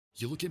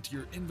You look into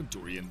your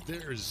inventory and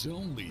there's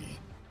only...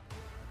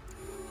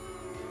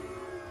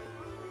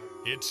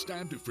 It's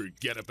time to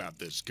forget about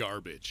this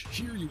garbage.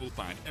 Here you will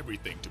find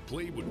everything to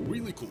play with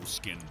really cool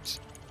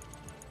skins.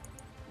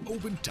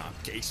 Open top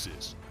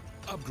cases.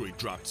 Upgrade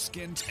dropped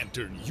skins and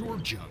turn your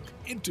junk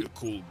into a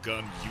cool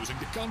gun using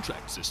the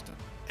contract system.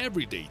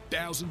 Every day,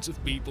 thousands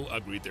of people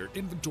upgrade their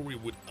inventory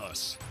with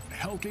us.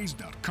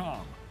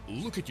 Hellcase.com.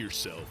 Look at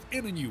yourself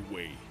in a new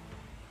way.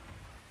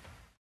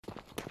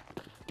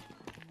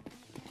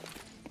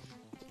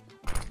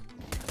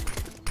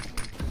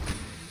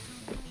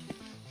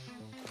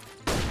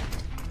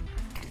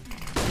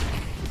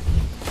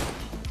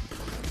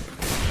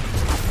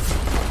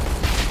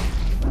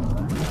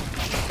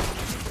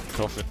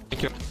 Coffee.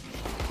 Thank you.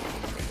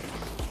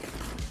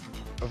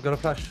 I've got a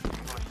flash.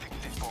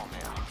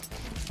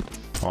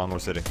 One more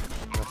city.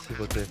 Merci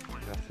beauté.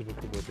 Merci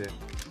beaucoup beauté.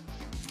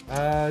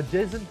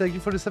 Jason, thank you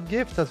for the sub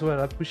gift as well.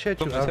 I appreciate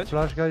you. I have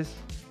flash, guys.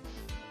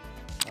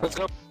 Let's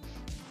go.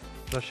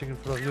 Flashing in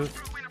front of you.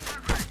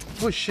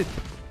 Oh shit.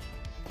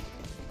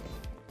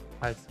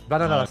 Nice.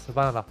 Banana, Nice.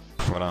 banana.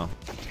 Banana.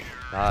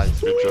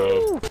 Nice. Good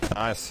job.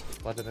 Nice.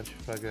 What an entry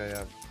frag I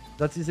have.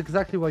 That is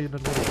exactly why you're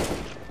not winning.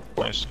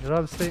 Nice. You know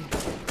what I'm saying?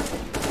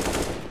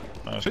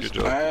 Nice. Good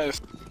job.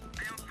 Nice.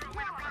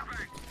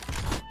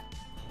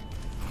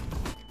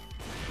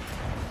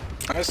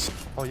 Nice.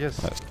 Oh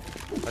yes. Nice.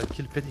 I'll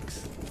kill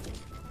Phoenix.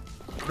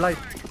 Blind.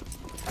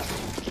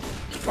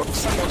 Oh,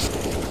 sandbox.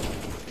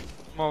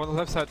 More on the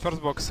left side,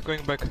 first box,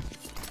 going back.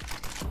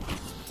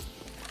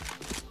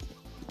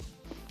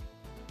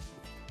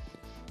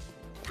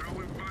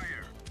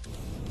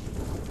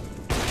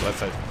 Left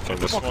side. So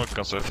the smoke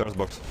comes to the first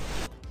box.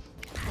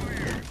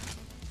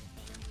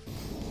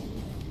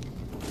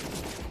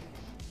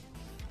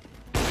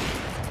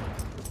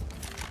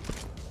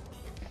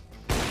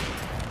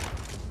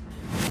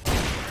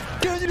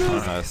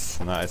 Nice,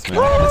 nice man.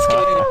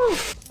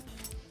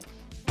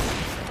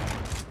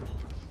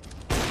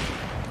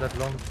 That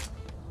long.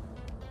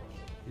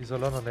 He's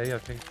alone on A, I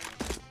think.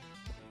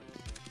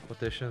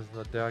 Rotation's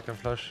not there. I can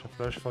flash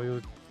for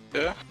you.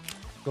 Yeah.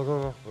 Go,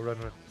 go, go. Oh, run.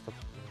 Stop.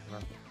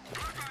 Run.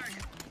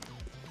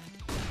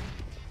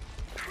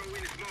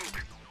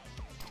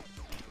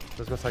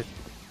 Let's go side.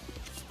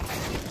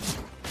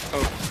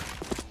 Oh.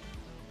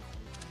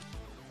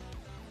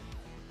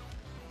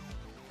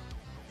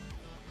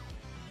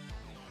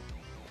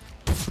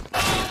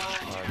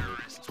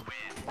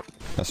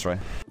 That's right.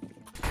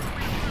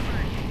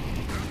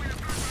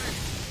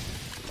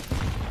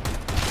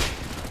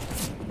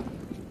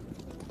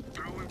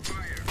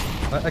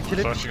 I kill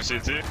it. Flashing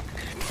CT.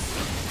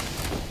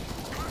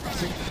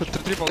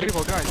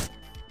 Triple, guys.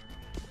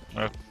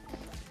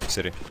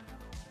 City.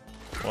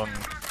 One.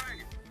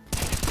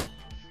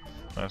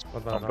 Nice.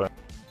 One Not banana. bad.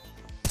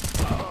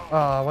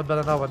 Ah, one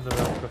banana, one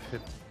coffee.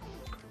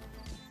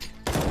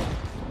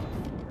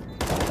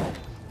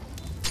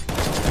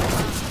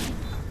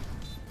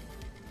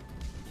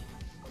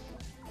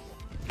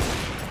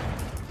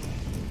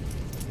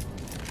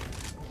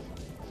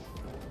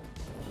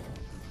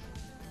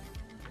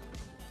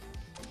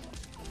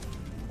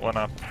 One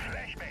up.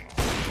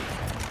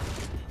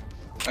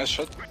 Nice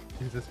shot.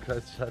 Jesus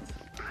Christ, shot.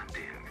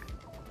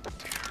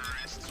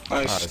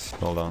 Nice. Nice.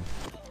 Well done.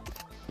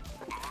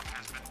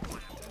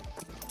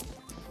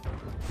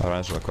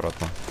 Оранжевый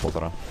аккуратно.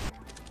 Полтора.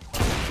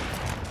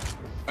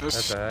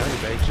 Nice.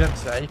 He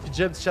jumps, if he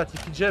jumps, chat,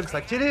 if he jumps,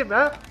 I kill him,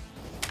 huh?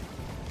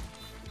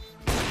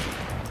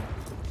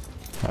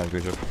 Nice,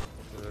 good job.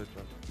 Good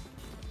job.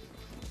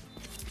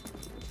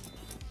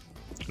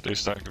 They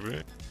stack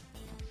away.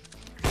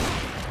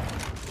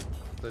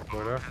 Good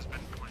border.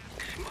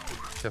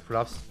 Careful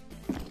ups.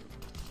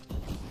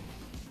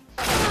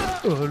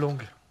 Oh, long.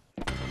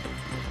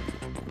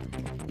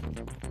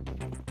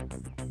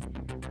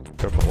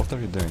 Purple, what are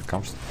you doing?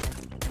 Come.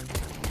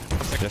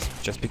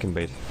 Just pick and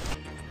bait.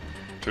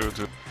 Two.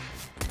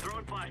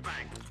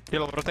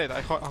 He'll rotate,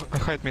 I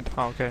hide mid.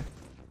 Ah, okay.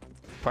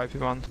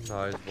 5v1.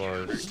 Nice,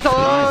 boys.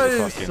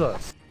 Nice!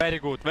 Nice! Very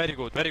good.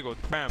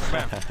 Bam,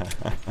 bam.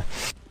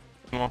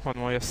 One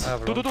more, yes. I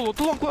have Two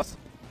long plus.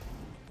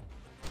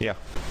 Yeah.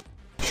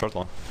 Short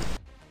one.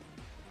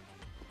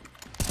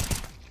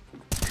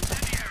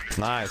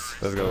 Nice.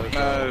 Let's go.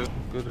 Nice.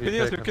 Good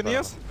retake. Can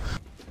yes?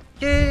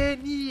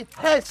 Kenny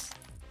Hess!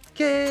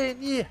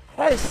 Kenny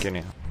Hess!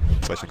 Kenny.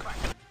 Flashing.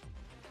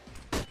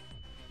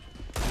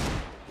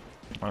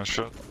 Nice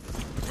shot.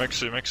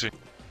 Maxi.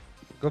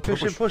 Go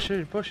push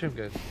him,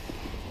 guys.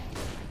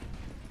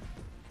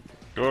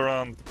 Go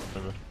around.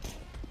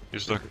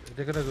 He's stuck.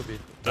 They're gonna go B.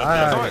 Go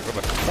back.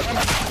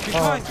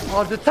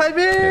 Oh, the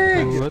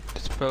timing! Good.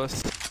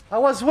 Palace. I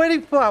was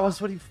waiting for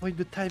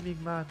the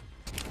timing, man.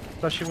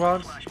 Flashing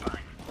once.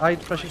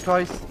 Flashing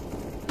twice.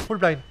 Full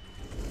blind.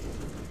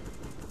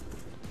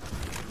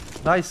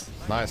 Nice.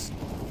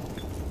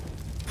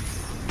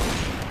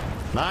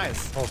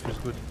 Nice. Oh, feels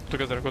good. Go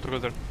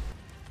together.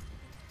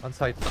 On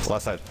side.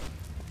 Last side.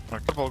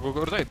 Purple, go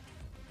rotate.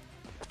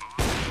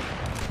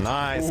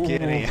 Nice,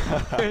 Kenny.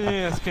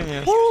 Yes.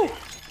 Woo!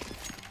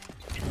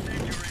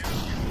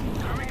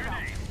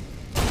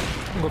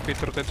 Go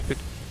pit, rotate to pit.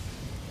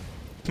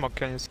 Smoke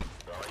canyons.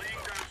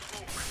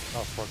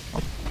 Oh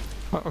fuck.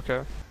 Oh,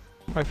 okay.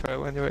 I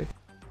fail anyway.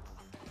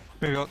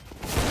 Maybe I'll...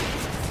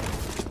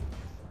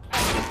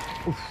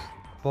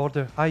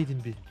 Border, hide in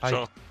B. Hide.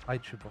 Short.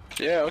 Hide triple.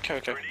 Yeah, okay,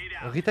 okay.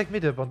 Retake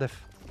mid, Bandef.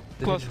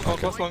 Close,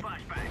 close long.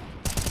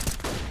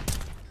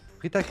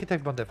 Retake,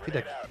 Bandef.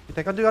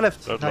 Retake on your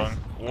left. Dead Nice.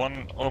 long.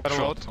 One up Better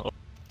short.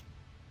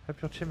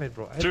 Help your teammate,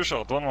 bro. Two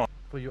short, one more.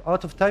 Bro, you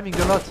out of timing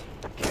a lot.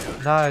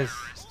 Nice.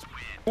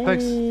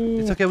 Thanks.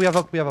 It's okay, we have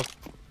up.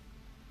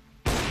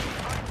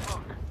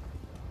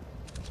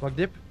 Smoke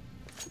deep.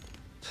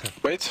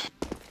 Wait.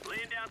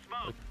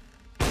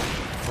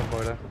 One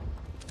boiler.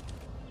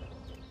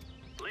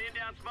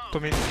 To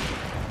me.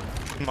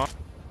 No.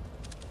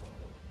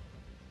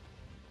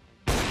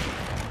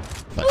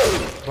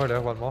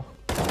 Boiler, one more.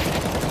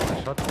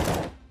 Nice shot.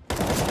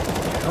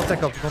 Don't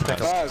take up.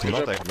 Nice,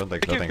 good job. Don't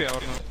take, Take it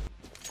or no?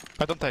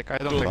 I don't take.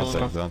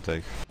 Don't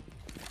take.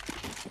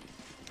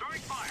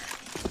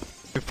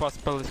 You fast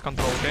spell is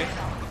control, okay?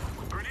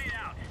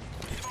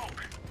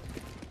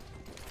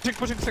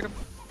 Pushing second.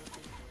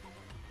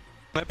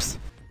 Maps.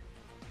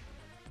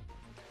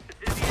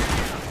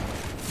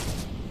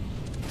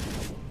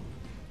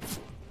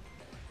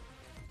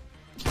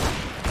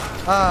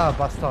 Ah,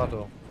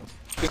 bastardo.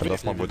 Когда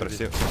смог будет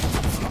расти.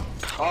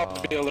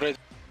 Up, be already.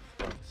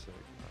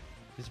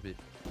 He's B.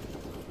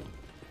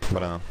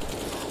 Banana.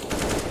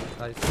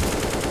 Nice.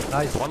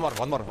 Nice. One more.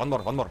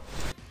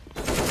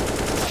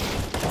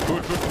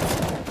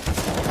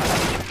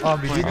 Oh,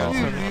 mais les Oh, nuls.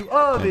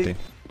 Oh, mais Empty.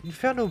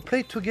 Inferno,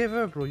 play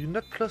together, bro. You're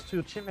not close to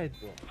your teammate,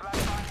 bro.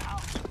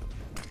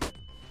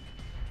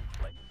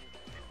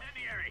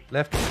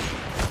 Left.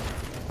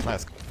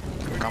 Nice.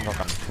 Come.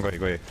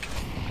 Go.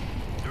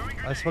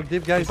 I smoke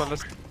deep, guys. Super,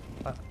 let's...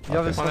 You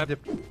have a Okay. smoke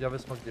deep. You have a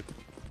smoke deep.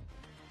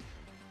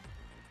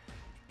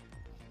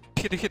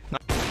 Hit. No.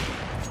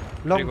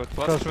 Very Long, good.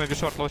 close. Last maybe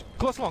short,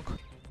 close long.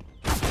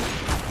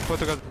 Go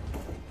together.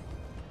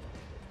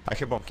 I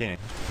hit bomb, Kenny.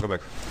 Go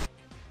back.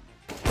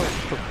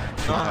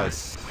 Nice.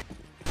 Nice.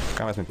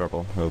 Come with me,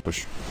 purple. We'll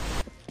push.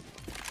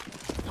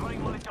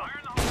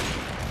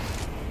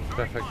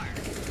 Perfect.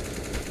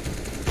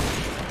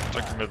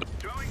 Check mid.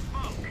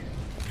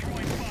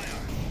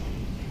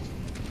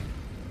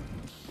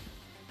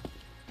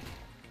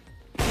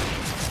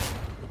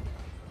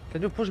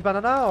 Can you push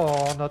banana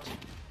or not?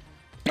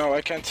 No,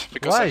 I can't,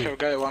 because Why? I have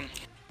guy one.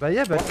 But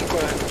yeah, but,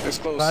 One is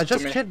close but I to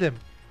just me. killed him.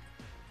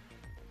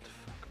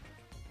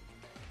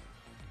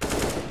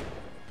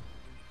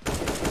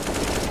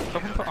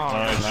 Oh,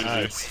 Nice, GG.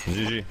 Nice.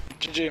 GG.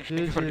 GG. Thank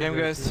you for the game,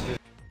 guys.